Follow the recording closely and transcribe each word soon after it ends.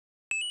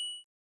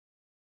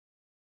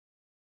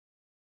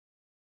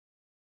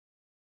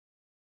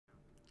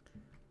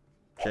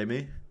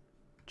Jamie?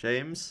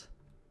 James?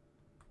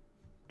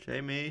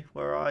 Jamie,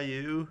 where are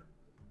you?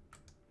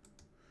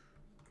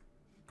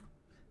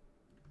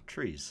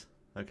 Trees.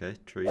 Okay,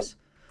 trees.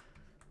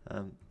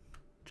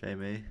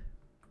 Jamie?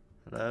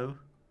 Hello?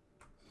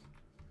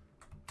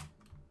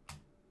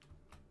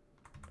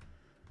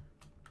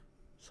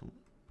 What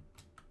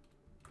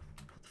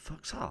the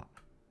fuck's that?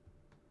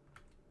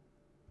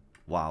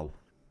 Wow.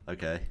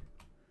 Okay.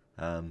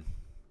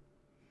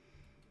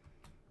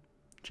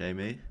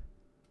 Jamie?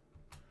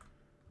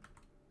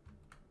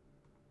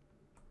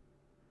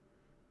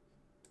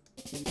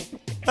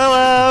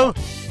 Hello!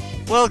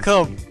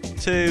 Welcome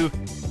to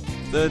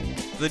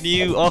the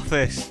new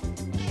office.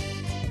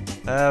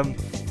 Do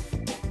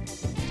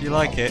you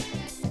like it?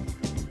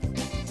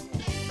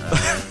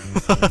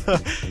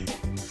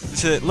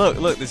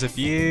 Look, there's a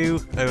view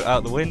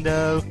out the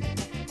window.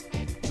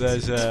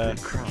 There's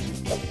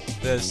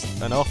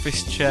an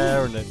office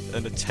chair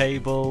and a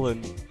table,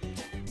 and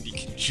you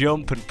can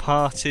jump and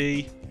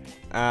party,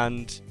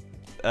 and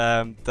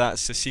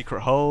that's a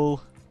secret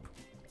hole.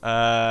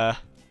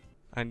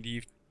 And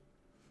you've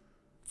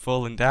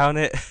fallen down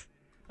it.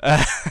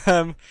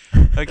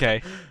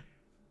 Okay.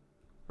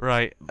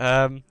 Right.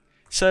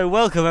 So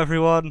welcome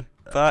everyone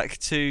back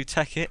to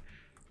Tekkit.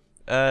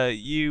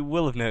 You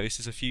will have noticed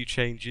there's a few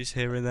changes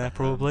here and there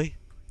probably.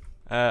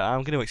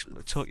 I'm going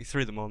to talk you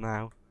through them all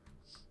now.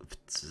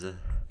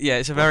 Yeah,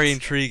 it's a very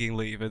intriguing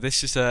lever.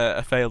 This is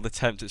a failed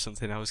attempt at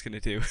something I was going to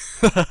do.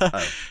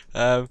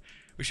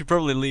 We should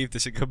probably leave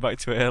this and come back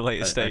to it at a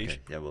later stage.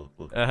 Okay. Yeah, we'll.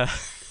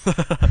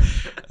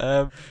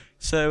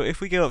 So if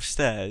we go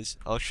upstairs,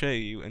 I'll show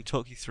you and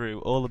talk you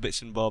through all the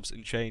bits and bobs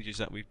and changes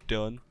that we've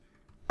done,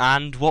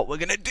 and what we're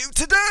gonna do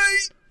today.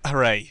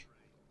 Hooray!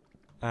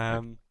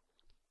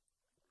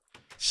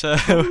 So.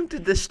 How long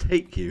did this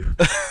take you?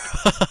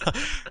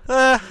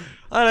 I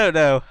don't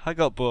know. I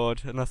got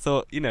bored, and I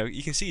thought, you know,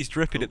 you can see he's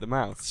dripping at the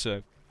mouth,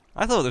 so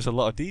I thought there's a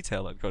lot of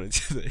detail that got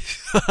into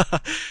this.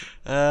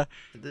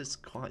 There's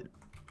quite.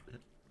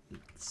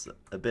 It's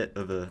a bit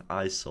of an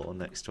eyesore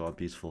next to our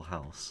beautiful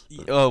house.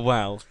 Oh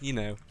well, you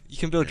know, you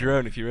can build your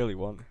own if you really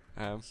want.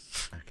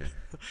 Okay.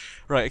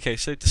 Right. Okay.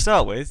 So to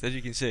start with, as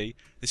you can see,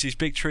 there's these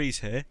big trees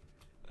here,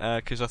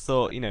 because I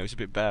thought, you know, it's a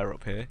bit bare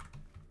up here,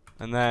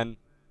 and then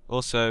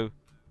also,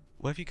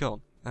 where have you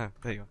gone? Oh,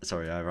 there you are.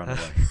 Sorry, I ran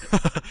away.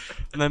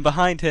 And then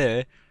behind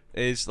here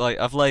is like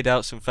I've laid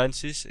out some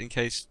fences in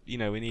case, you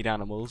know, we need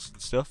animals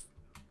and stuff.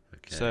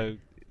 Okay. So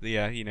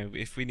yeah, you know,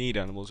 if we need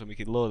animals, then we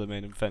could lure them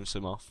in and fence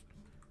them off.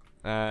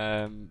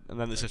 And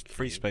then there's a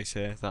free space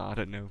here that I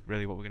don't know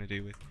really what we're going to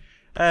do with.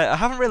 I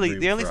haven't really.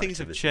 The only things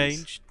have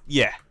changed.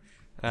 Yeah.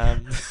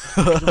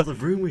 Look at all the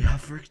room we have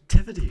for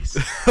activities.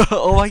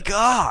 Oh my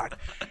god.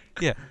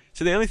 Yeah.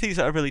 So the only things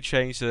that have really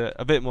changed are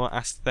a bit more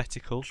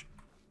aesthetical.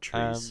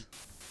 Trees.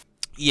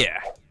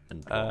 Yeah.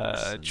 And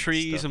blocks and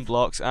trees stuff. and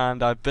blocks,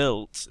 and I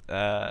built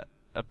a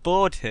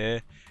board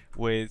here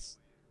with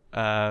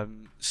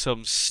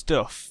some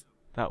stuff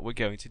that we're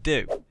going to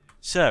do.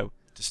 So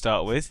to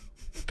start with,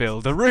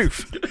 build a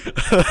roof.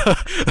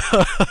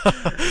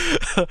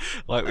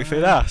 Like we've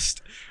been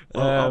asked.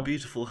 Well, our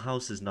beautiful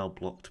house is now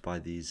blocked by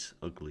these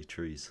ugly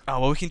trees. Oh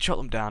well, we can chop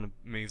them down and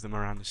move them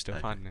around and stuff.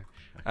 Okay. I don't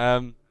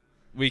know.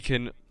 We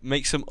can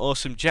make some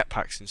awesome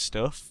jetpacks and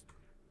stuff.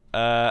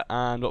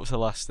 And what was the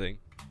last thing?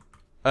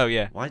 Oh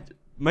yeah. Why?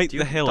 Make Do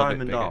the you have hill a bit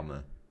diamond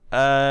bigger.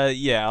 armor?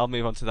 Yeah, I'll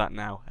move on to that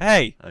now.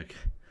 Hey. Okay.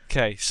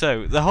 Okay.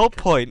 So the whole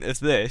point of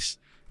this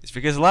is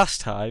because last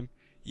time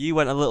you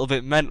went a little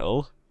bit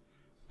mental.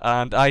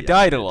 And I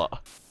died a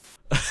lot.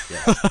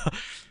 Yeah.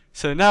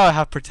 So now I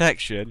have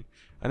protection,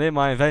 and in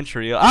my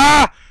inventory,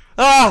 ah!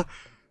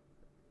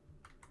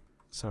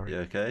 Sorry. You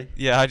okay?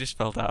 Yeah, I just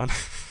fell down.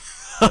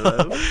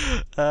 Hello?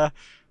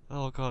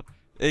 Oh god.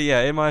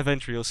 Yeah, in my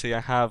inventory you'll see I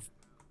have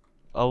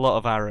a lot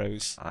of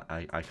arrows.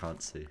 I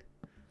can't see.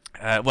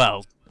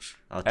 Well,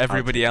 I'll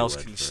everybody take your else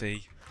word can for it.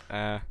 see.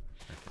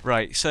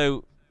 Right,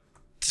 so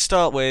to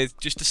start with,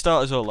 just to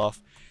start us all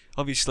off,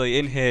 obviously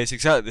in here it's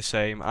exactly the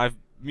same. I've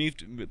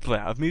moved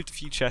a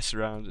few chests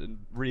around and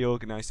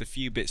reorganised a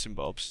few bits and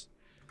bobs.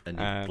 And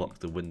you blocked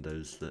the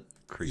windows that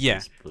creepers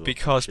Yeah, blew up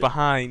because and shit.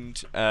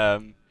 behind. Do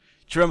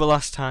you remember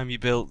last time you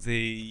built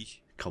the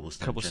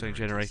cobblestone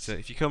generator?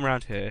 If you come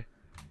around here,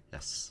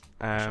 yes.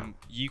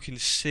 you can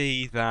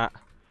see that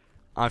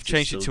I've Is it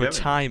changed it still to a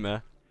going?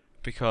 timer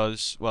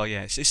because, well,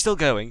 yeah, it's still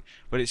going,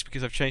 but it's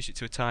because I've changed it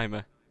to a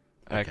timer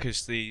Okay.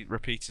 because the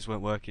repeaters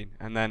weren't working,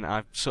 and then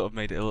I've sort of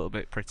made it a little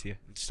bit prettier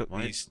and stuck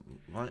these.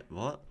 What?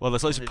 Well,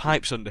 there's loads Why of did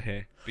pipes under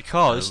here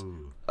because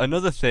Oh.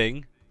 another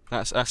thing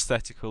that's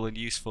aesthetical and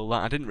useful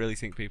that I didn't really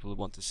think people would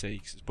want to see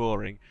because it's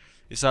boring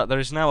is that there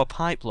is now a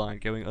pipeline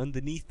going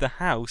underneath the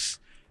house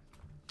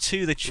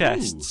to the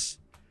chests.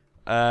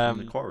 From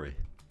the quarry.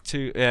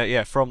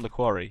 Yeah, from the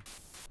quarry,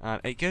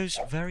 and it goes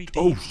very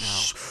deep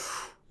now.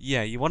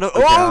 Yeah, you want to?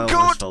 Okay, I Oh almost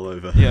god! fell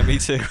over. Yeah, me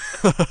too.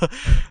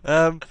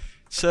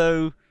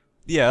 So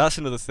yeah, that's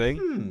another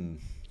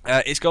thing.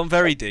 It's gone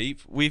very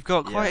deep. We've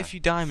got quite a few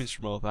diamonds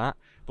from all that,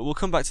 but we'll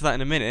come back to that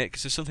in a minute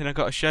because there's something I've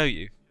got to show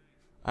you.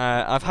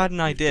 I've had an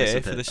You've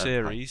idea for the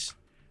disappeared. series,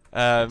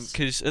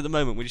 because at the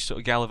moment we're just sort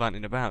of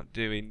gallivanting about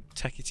doing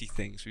Tekkity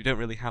things. We don't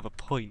really have a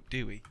point,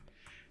 do we?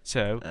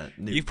 So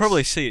you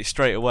probably see it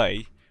straight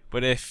away.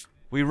 But if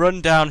we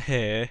run down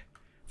here,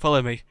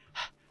 follow me.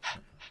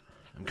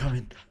 I'm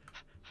coming.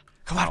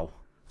 Come on, Ow.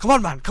 come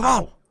on, man, come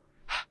on. Ow.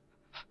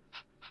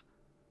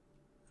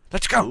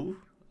 Let's go. Ooh,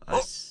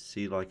 I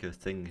see like a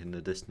thing in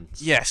the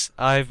distance. Yes,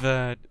 I've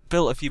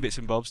built a few bits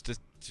and bobs to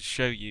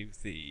show you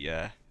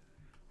the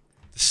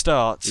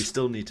start. We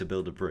still need to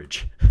build a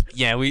bridge.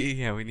 Yeah, we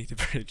need a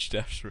bridge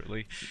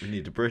desperately. We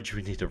need a bridge.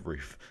 We need a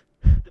roof.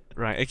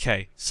 Right.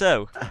 Okay.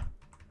 So,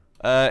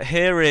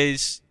 here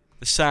is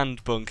the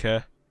sand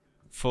bunker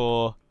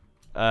for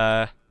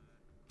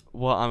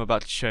what I'm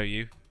about to show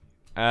you.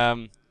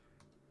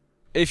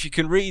 If you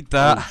can read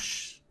that,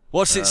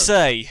 what's it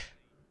say?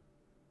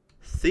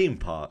 Theme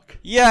park.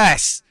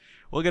 Yes,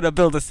 we're gonna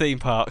build a theme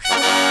park.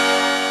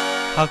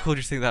 How cool do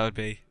you think that would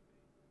be?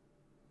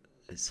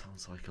 It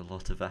sounds like a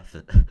lot of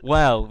effort.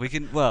 Well, we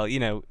can. Well, you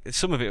know,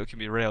 some of it can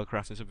be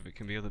railcraft and some of it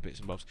can be other bits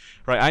and bobs.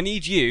 Right, I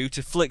need you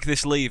to flick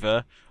this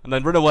lever and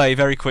then run away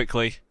very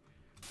quickly.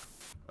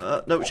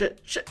 No,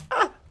 shit.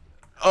 Ah!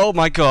 Oh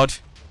my god!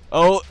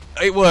 Oh,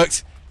 it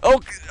worked!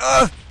 Oh,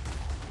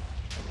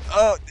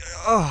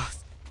 oh.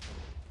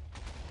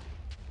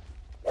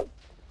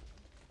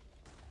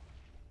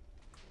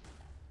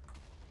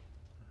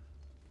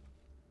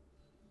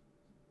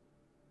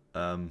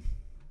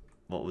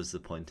 What was the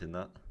point in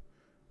that?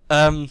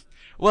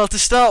 Well, to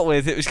start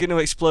with, it was going to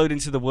explode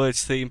into the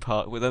words theme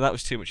park, but then that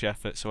was too much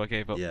effort, so I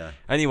gave up. Yeah.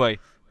 Anyway,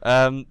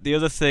 the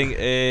other thing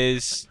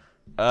is,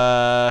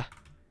 do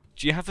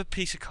you have a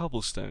piece of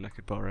cobblestone I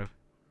could borrow?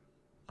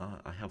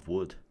 I have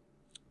wood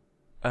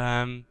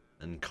And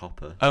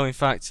copper. oh, in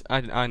fact,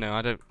 I know.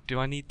 I don't. Do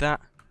I need that?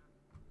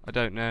 I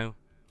don't know.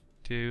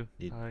 Do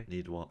I?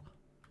 Need what?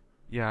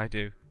 Yeah, I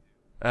do.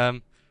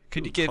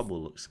 Could you give?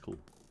 Cobble looks cool.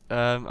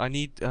 I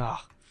need. Well,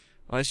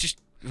 it's just.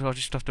 I'll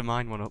just have to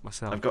mine one up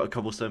myself. I've got a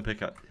cobblestone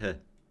pickaxe here.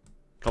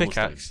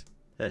 Cobblestone. Pickaxe.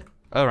 Here.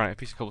 Oh right, a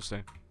piece of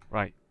cobblestone.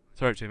 Right,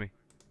 throw it to me.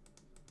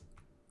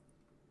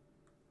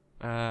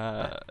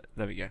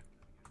 There we go.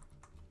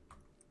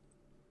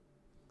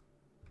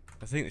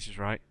 I think this is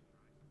right.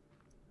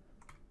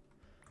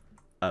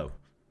 Oh.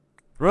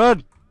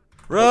 Run!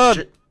 Oh, Run!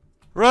 shit.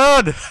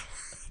 Run!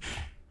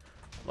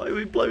 Why are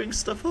we blowing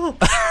stuff up?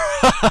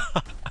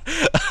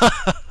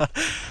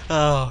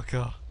 Oh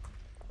god.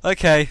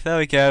 Okay, there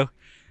we go.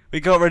 We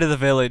got rid of the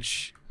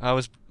village. I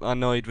was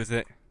annoyed with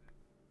it.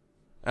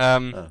 Oh.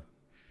 No,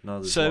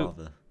 there's So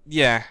lava.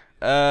 yeah.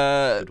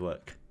 Good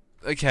work.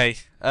 Okay.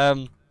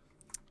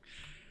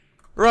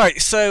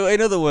 Right, so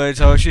in other words,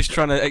 I was just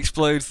trying to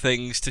explode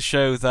things to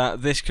show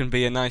that this can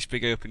be a nice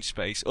big open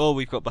space, or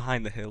we've got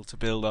behind the hill to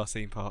build our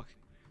theme park.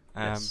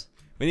 Yes.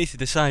 We need to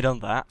decide on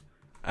that,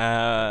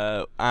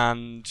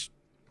 and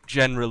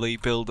generally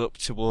build up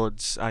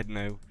towards, I don't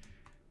know,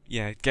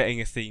 yeah,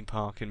 getting a theme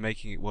park and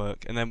making it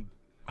work, and then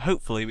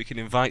hopefully we can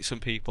invite some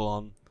people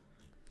on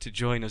to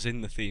join us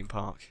in the theme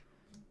park.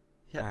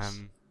 Yes.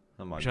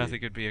 Which I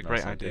think would be a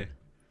great idea.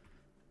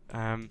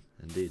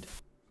 Indeed.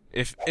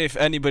 If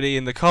anybody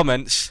in the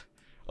comments,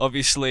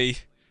 obviously,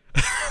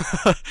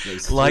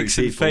 Those likes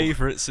three and people.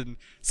 favourites and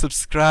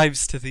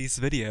subscribes to these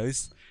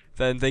videos,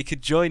 then they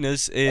could join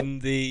us in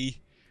the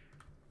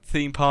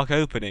theme park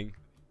opening,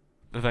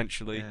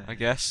 eventually, Yeah. I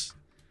guess.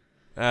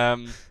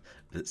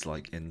 It's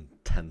like in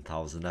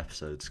 10,000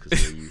 episodes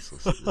because we're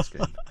useless at this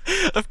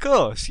game. Of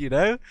course, you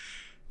know,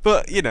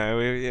 but you know,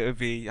 it would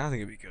be. I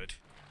think it'd be good.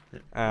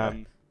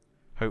 Right.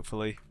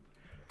 Hopefully.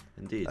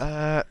 Indeed.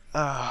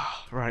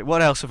 Right.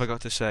 What else have I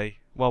got to say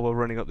while we're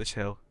running up this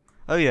hill?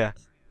 Oh yeah.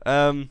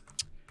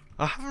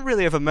 I haven't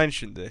really ever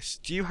mentioned this.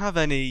 Do you have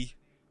any,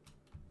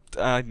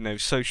 I don't know,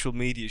 social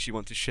medias you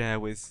want to share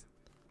with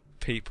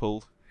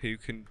people who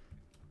can,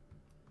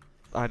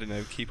 I don't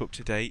know, keep up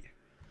to date?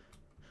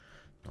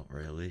 Not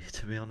really,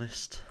 to be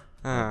honest.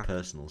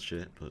 Personal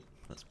shit, but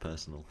that's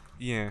personal.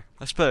 Yeah,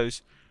 I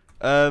suppose.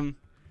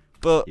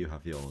 But You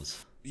have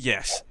yours.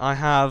 yes, I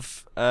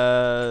have.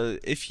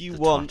 If you The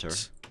want, Twitter.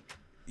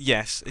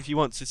 yes, if you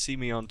want to see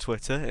me on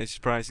Twitter,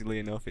 surprisingly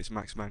enough, it's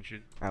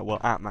Macsmansion. Well,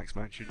 at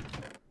Macsmansion.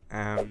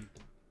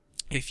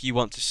 If you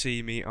want to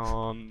see me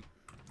on,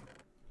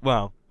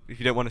 well, if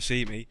you don't want to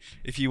see me,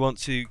 if you want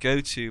to go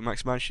to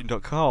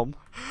macsmansion.com,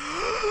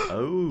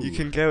 Oh. you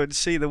can go and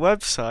see the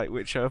website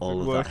which I've all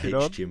been of working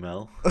that on.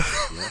 HTML.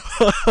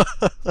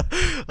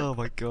 Yeah. Oh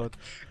my god,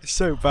 it's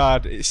so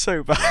bad. It's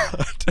so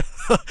bad.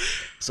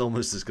 It's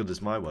almost as good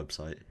as my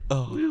website.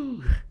 Oh.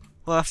 Woo.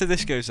 Well, after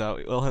this goes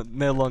out, we'll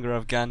no longer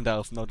have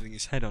Gandalf nodding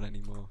his head on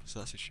anymore, so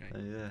that's a shame.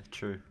 Yeah,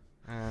 true.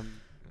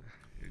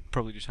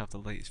 Probably just have the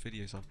latest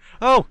videos on.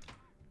 Oh,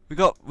 we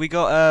got Why do we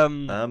have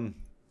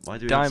so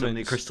many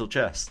diamonds. crystal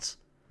chests?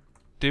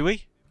 Do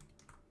we?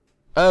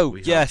 Oh We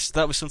have- yes,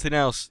 that was something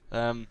else.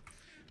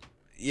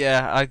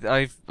 Yeah,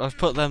 I've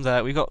put them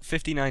there. We got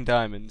 59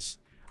 diamonds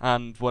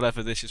and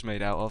whatever this is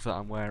made out of that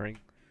I'm wearing.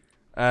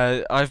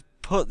 I've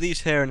put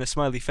these here in a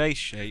smiley face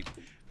shape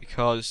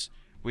because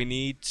we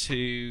need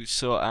to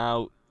sort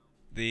out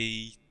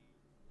the,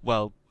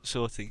 well,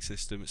 sorting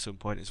system at some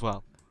point as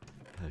well.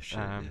 Oh shit,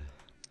 yeah.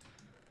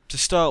 To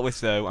start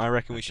with, though, I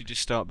reckon we should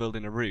just start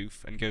building a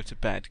roof and go to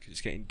bed because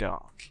it's getting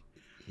dark.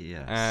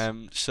 Yes.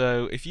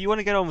 So if you want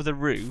to get on with the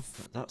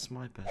roof... That's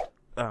my bed.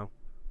 Oh.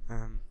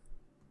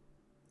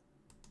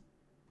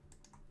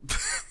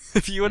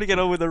 If you want to get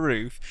on with the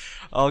roof,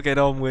 I'll get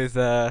on with,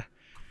 I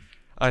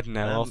don't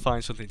know, I'll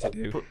find something to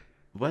do. But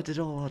where did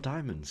all our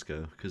diamonds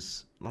go?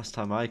 Because last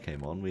time I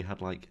came on, we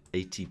had like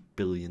 80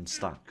 billion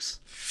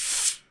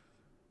stacks.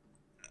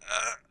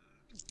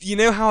 You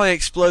know how I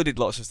exploded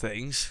lots of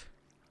things?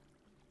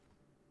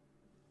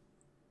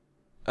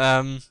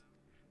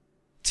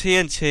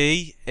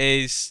 TNT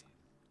is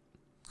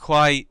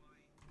quite...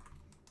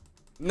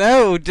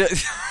 No!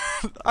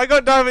 I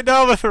got diamond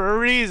armor for a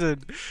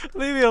reason!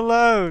 Leave me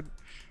alone!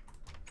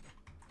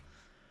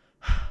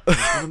 I'm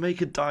gonna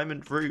make a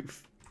diamond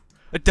roof.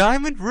 A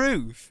diamond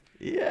roof?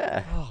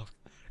 Yeah. Oh,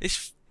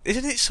 isn't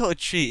it sort of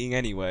cheating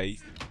anyway?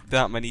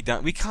 That many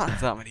we can't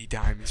have that many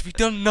diamonds. We've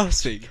done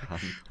nothing.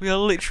 We are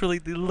literally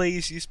the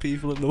laziest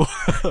people in the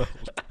world.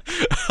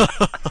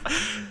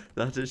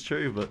 That is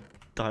true, but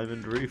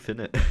diamond roof,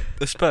 innit?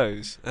 I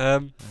suppose.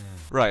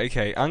 Right,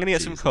 okay. I'm gonna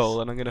get some Jesus.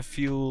 coal and I'm gonna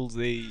fuel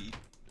the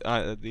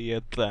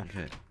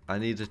Okay. I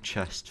need a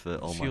chest for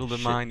all fuel my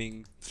the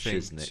mining thing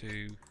shiznick.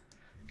 to I'm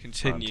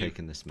continue.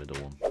 taking this middle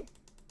one.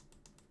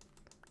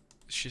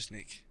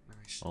 Shiznick,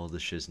 nice. All the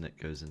shiznick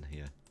goes in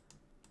here.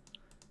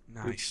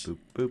 Nice. Boop,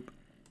 boop,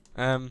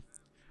 boop.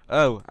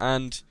 Oh,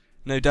 and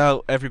no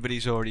doubt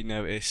everybody's already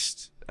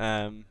noticed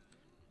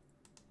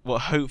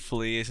what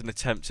hopefully is an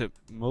attempt at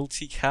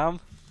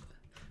multicam.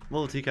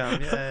 Multicam,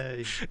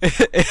 yay!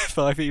 If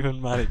I've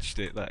even managed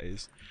it, that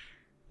is.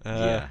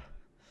 Yeah.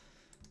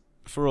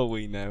 For all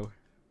we know.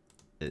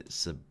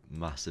 It's a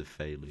massive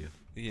failure.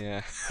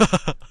 Yeah.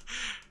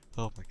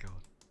 Oh my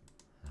god.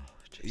 Oh,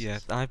 Jesus. Yeah,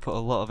 I put a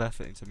lot of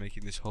effort into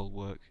making this whole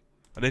work.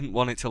 I didn't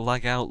want it to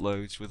lag out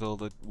loads with all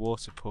the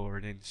water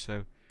pouring in,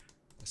 so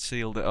I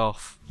sealed it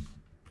off.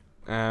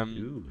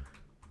 Ooh.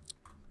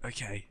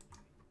 Okay.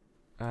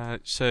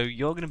 So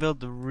you're going to build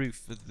the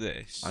roof for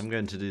this. I'm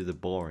going to do the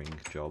boring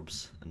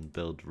jobs and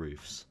build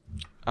roofs.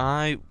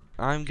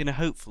 I'm going to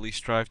hopefully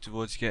strive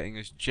towards getting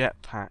us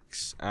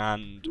jetpacks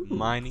and Ooh.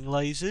 mining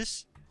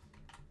lasers.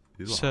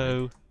 Ooh,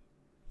 So,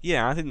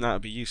 yeah, I think that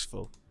would be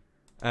useful.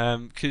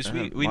 Because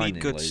we need mining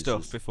good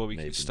stuff lasers, before we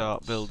can maybe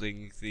start not.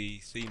 building the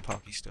theme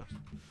parky stuff.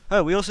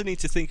 Oh, we also need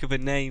to think of a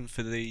name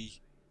for the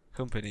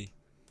company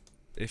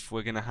if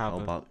we're going to have How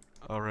about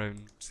our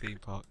own theme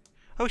park.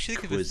 Oh, we should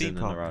think of a quiz theme in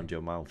and park. around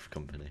your mouth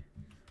company?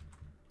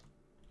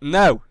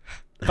 No!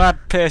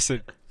 Bad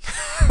person.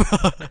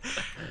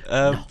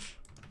 No.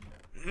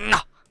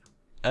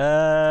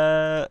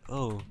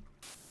 Oh.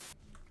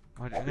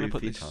 I'm going to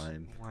put Roofie this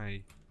time.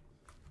 away.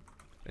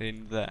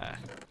 In there.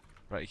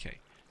 Right, okay.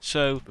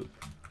 So, Boop.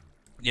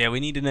 yeah, we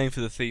need a name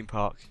for the theme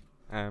park.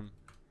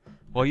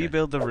 While you Okay.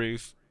 build the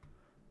roof,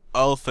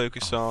 I'll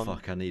focus Oh, on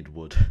fuck, I need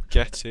wood.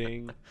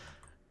 getting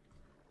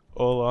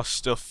all our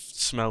stuff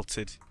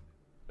smelted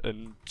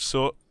and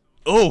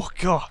oh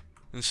god,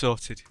 and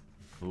sorted.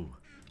 Ooh.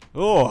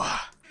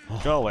 Oh,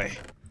 golly.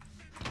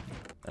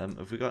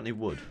 Have we got any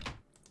wood?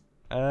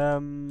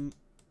 That's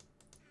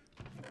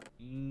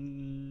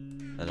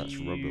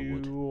rubber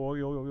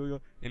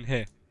wood. In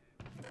here,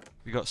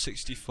 we got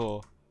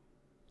 64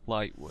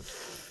 light wood.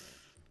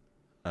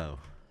 Oh,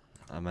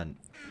 I meant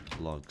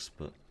logs,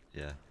 but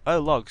yeah. Oh,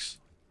 logs.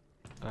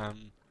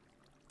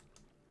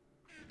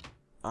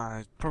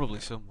 Probably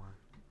somewhere.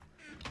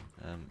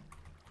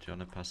 Do you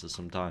want to pass us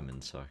some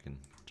diamonds so I can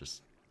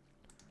just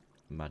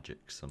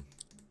magic some?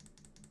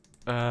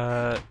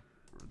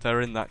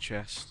 They're in that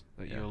chest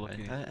that Yeah, you're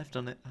looking at. I've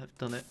done it. I've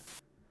done it.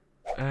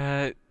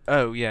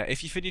 Oh yeah,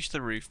 if you finish the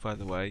roof, by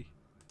the way,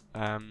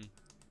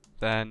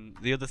 then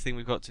the other thing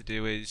we've got to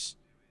do is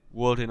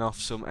warding off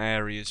some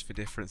areas for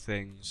different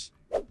things.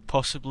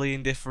 Possibly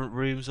in different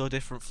rooms or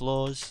different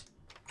floors.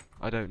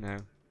 I don't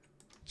know.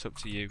 It's up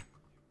to you.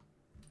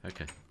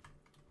 Okay.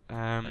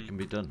 That can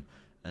be done.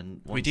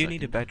 And we do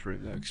need a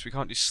bedroom though, because we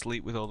can't just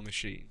sleep with all the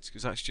machines,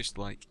 because that's just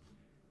like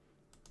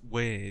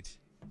weird.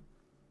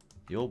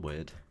 You're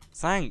weird.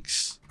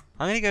 Thanks.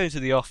 I'm gonna go into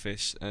the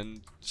office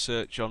and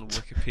search on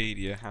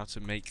Wikipedia how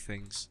to make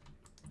things.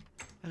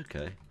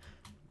 Okay.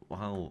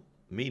 Well,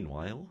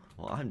 meanwhile,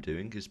 what I'm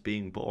doing is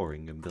being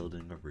boring and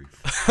building a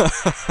roof.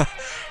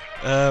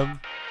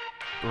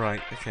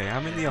 Right. Okay.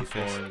 I'm in the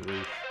office. Boring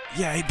roof.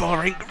 Yay,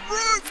 boring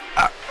roof.